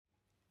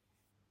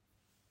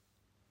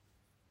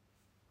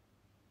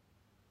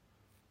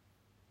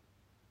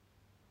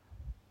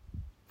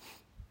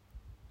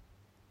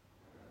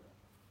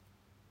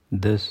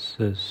This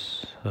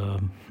is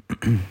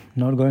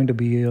not going to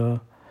be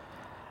a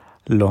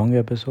long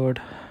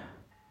episode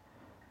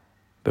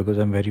because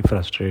I'm very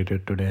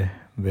frustrated today.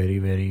 Very,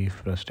 very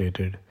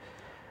frustrated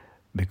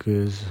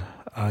because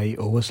I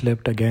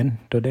overslept again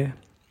today.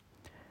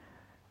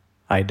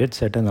 I did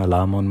set an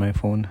alarm on my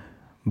phone,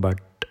 but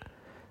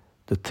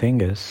the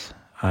thing is,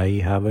 I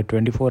have a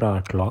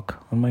 24-hour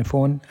clock on my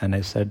phone and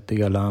I set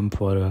the alarm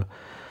for a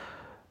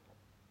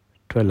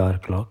 12-hour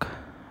clock.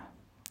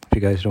 If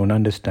you guys don't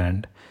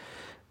understand,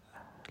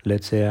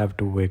 let's say I have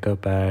to wake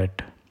up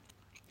at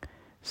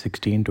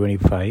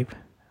 16:25.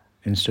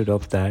 Instead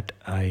of that,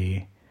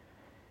 I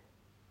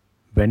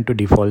went to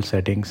default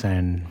settings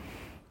and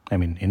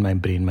in my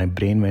brain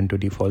went to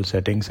default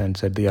settings and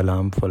set the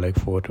alarm for like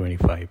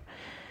 4:25.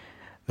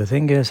 The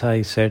thing is,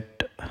 I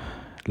set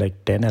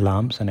like 10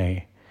 alarms and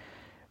I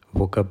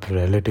woke up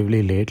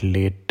relatively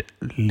late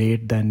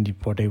than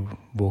what I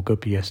woke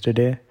up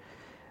yesterday,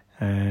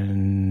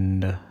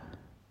 and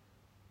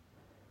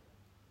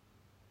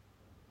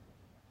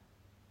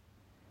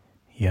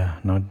yeah,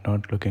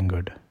 not looking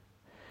good.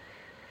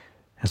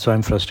 So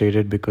I'm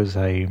frustrated because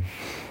I'm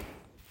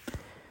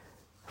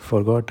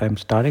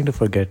starting to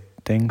forget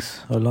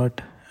things a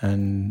lot,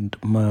 and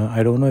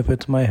I don't know if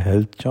it's my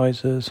health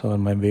choices or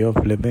my way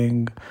of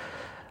living,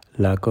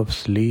 lack of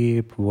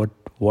sleep,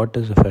 what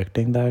is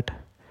affecting that.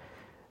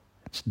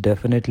 It's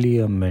definitely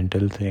a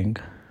mental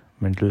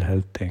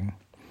health thing.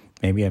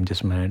 Maybe I'm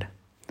just mad,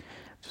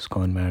 just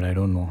gone mad, I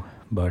don't know.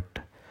 But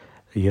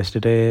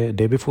day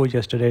before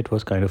yesterday, it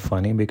was kind of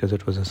funny because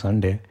it was a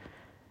Sunday.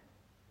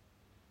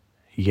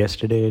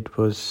 Yesterday it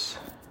was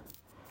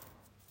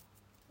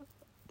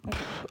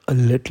a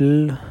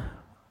little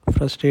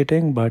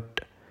frustrating,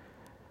 but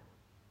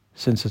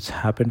since it's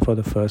happened for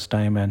the first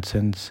time and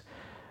since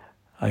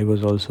I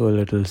was also a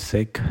little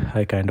sick,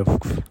 I kind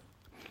of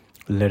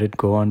let it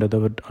go under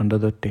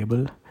the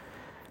table.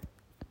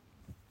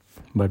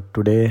 But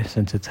today,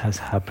 since it has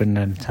happened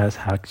and it has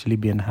actually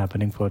been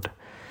happening for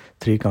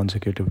 3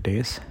 consecutive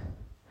days,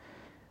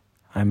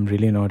 I'm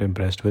really not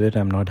impressed with it.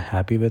 I'm not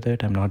happy with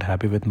it. I'm not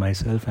happy with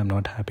myself. I'm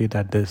not happy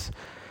that this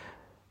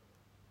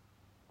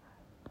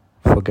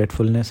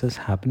forgetfulness is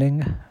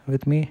happening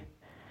with me.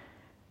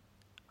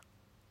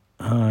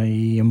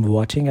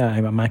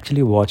 I'm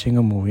actually watching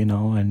a movie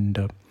now,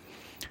 and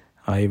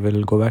I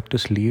will go back to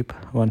sleep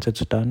once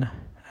it's done.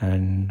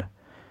 And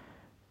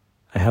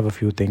I have a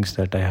few things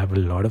I have a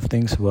lot of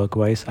things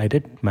work-wise. I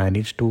did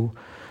manage to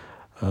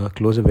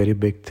close a very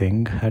big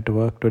thing at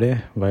work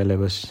today while I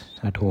was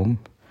at home.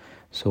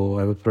 So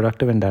I was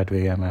productive in that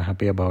way. I'm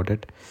happy about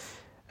it.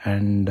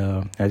 And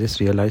I just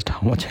realized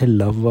how much I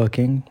love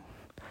working.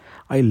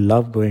 I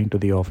love going to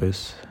the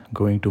office,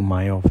 going to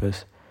my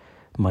office,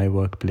 my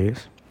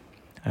workplace.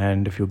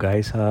 And if you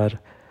guys are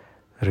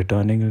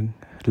returning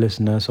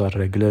listeners or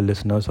regular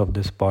listeners of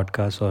this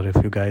podcast, or if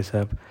you guys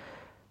have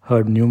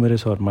heard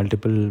numerous or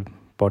multiple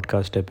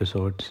podcast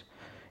episodes,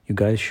 you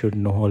guys should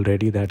know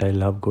already that I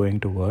love going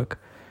to work.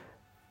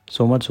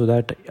 So much so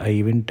that I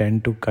even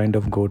tend to kind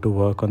of go to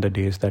work on the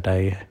days that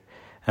I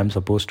am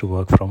supposed to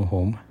work from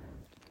home.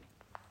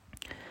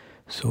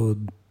 So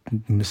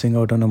missing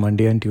out on a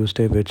Monday and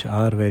Tuesday, which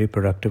are very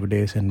productive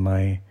days in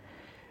my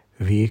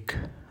week,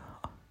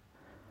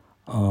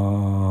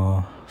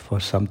 for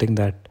something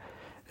that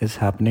is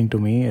happening to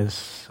me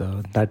is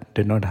that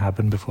did not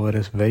happen before,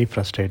 is very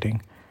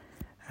frustrating.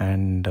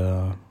 And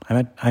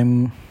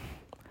I'm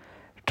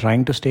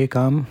trying to stay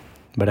calm,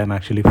 but I'm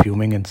actually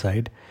fuming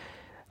inside.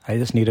 I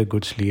just need a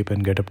good sleep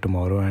and get up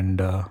tomorrow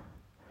and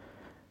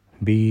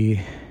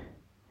be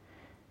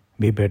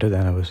better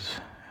than I was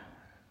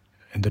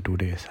in the 2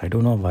 days. I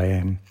don't know why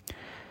I'm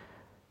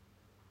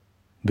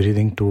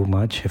breathing too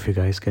much. If you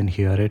guys can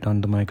hear it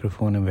on the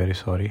microphone, I'm very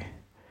sorry.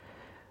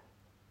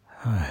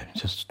 I'm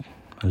just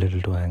a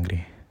little too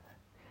angry.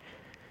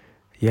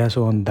 Yeah,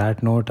 so on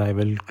that note, I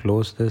will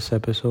close this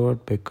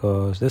episode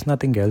because there's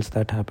nothing else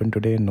that happened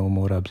today. No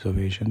more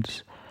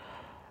observations.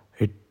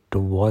 It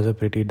was a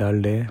pretty dull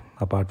day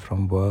apart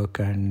from work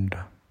and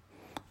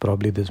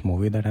probably this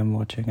movie that I'm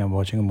watching. I'm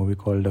watching a movie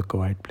called A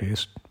Quiet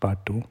Place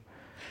Part 2.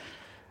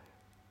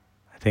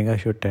 I think I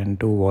should tend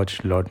to watch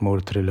a lot more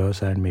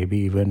thrillers and maybe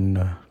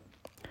even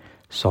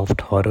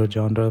soft horror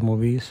genre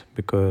movies,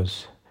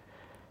 because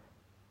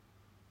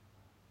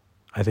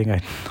I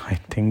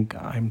think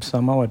I'm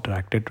somehow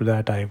attracted to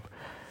that. I've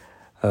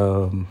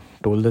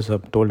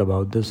told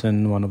about this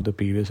in one of the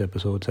previous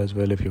episodes as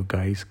well, if you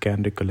guys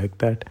can recollect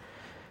that.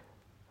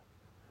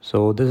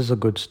 So this is a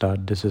good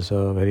start. This is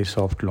a very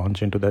soft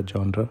launch into that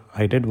genre.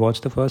 I did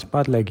watch the first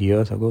part like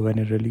years ago when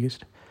it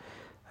released,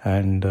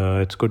 and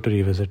it's good to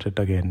revisit it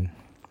again.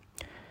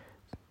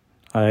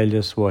 I'll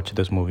just watch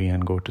this movie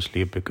and go to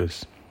sleep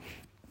because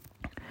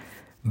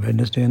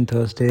Wednesday and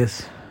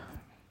Thursdays,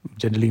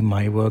 generally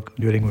my work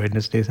during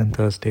Wednesdays and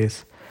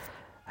Thursdays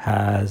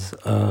has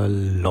a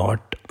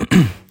lot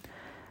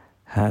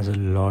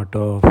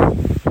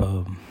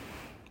of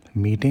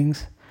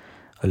meetings,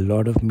 a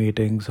lot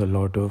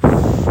of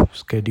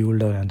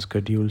scheduled or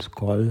unscheduled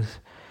calls,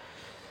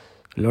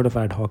 a lot of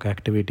ad hoc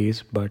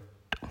activities. But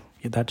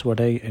yeah, that's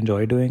what I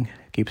enjoy doing.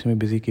 Keeps me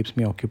busy, keeps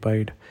me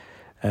occupied,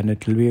 and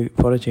it will be,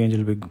 for a change,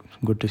 it'll be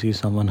good to see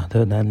someone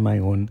other than my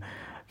own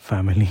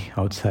family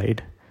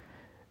outside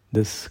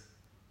this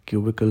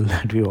cubicle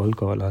that we all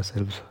call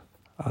ourselves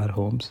our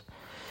homes.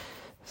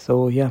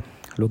 So yeah,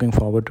 looking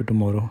forward to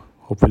tomorrow.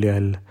 Hopefully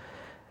I'll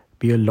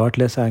be a lot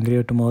less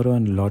angrier tomorrow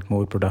and a lot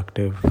more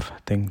productive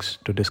things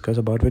to discuss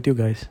about with you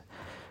guys.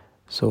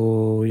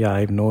 So yeah,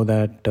 I know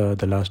that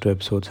the last 2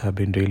 episodes have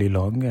been really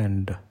long,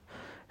 and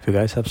if you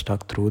guys have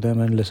stuck through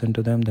them and listened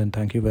to them, then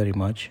thank you very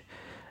much.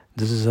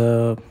 This is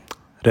a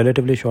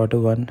relatively shorter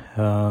one.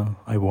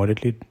 I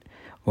wanted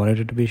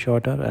it to be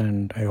shorter,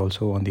 and I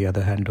also, on the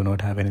other hand, do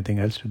not have anything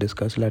else to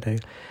discuss,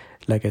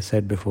 like I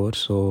said before.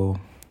 So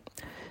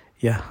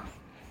yeah,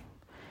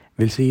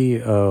 we'll see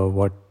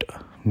what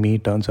me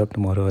turns up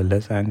tomorrow, a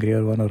less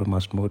angrier one or a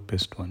much more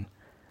pissed one.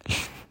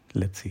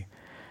 Let's see.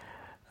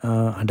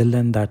 Until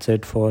then, that's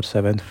it for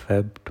 7th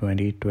Feb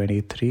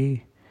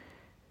 2023.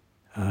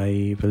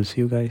 I will see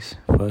you guys.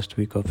 First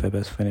week of Feb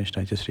has finished.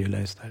 I just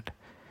realized that.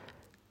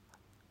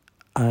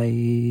 I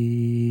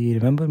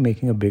remember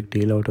making a big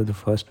deal out of the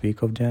first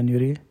week of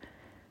January,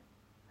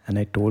 and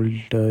I told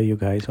you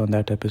guys on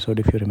that episode,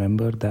 if you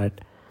remember,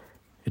 that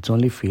it's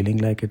only feeling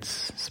like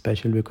it's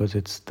special because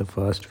it's the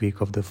first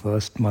week of the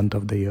first month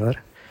of the year,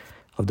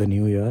 of the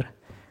new year.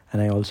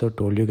 And I also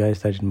told you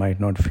guys that it might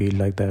not feel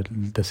like that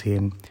the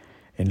same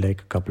in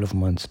like a couple of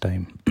months'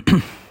 time.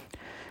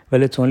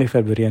 Well, it's only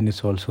February, and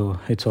it's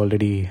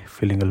already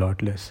feeling a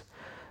lot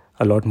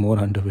more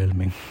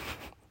underwhelming.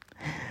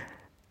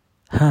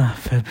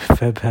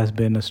 Feb has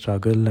been a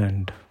struggle,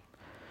 and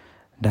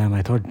damn,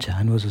 I thought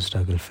Jan was a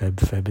struggle.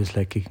 Feb is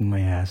like kicking my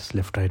ass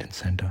left, right, and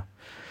center.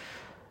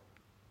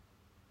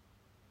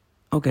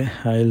 Okay,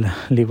 I'll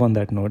leave on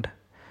that note.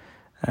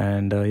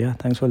 And yeah,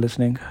 thanks for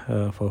listening.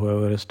 For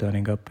whoever is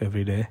turning up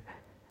every day,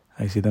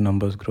 I see the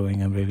numbers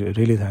growing. I'm really,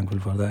 really thankful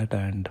for that,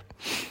 and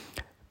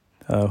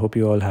hope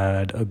you all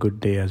had a good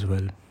day as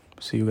well.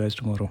 See you guys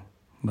tomorrow.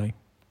 Bye.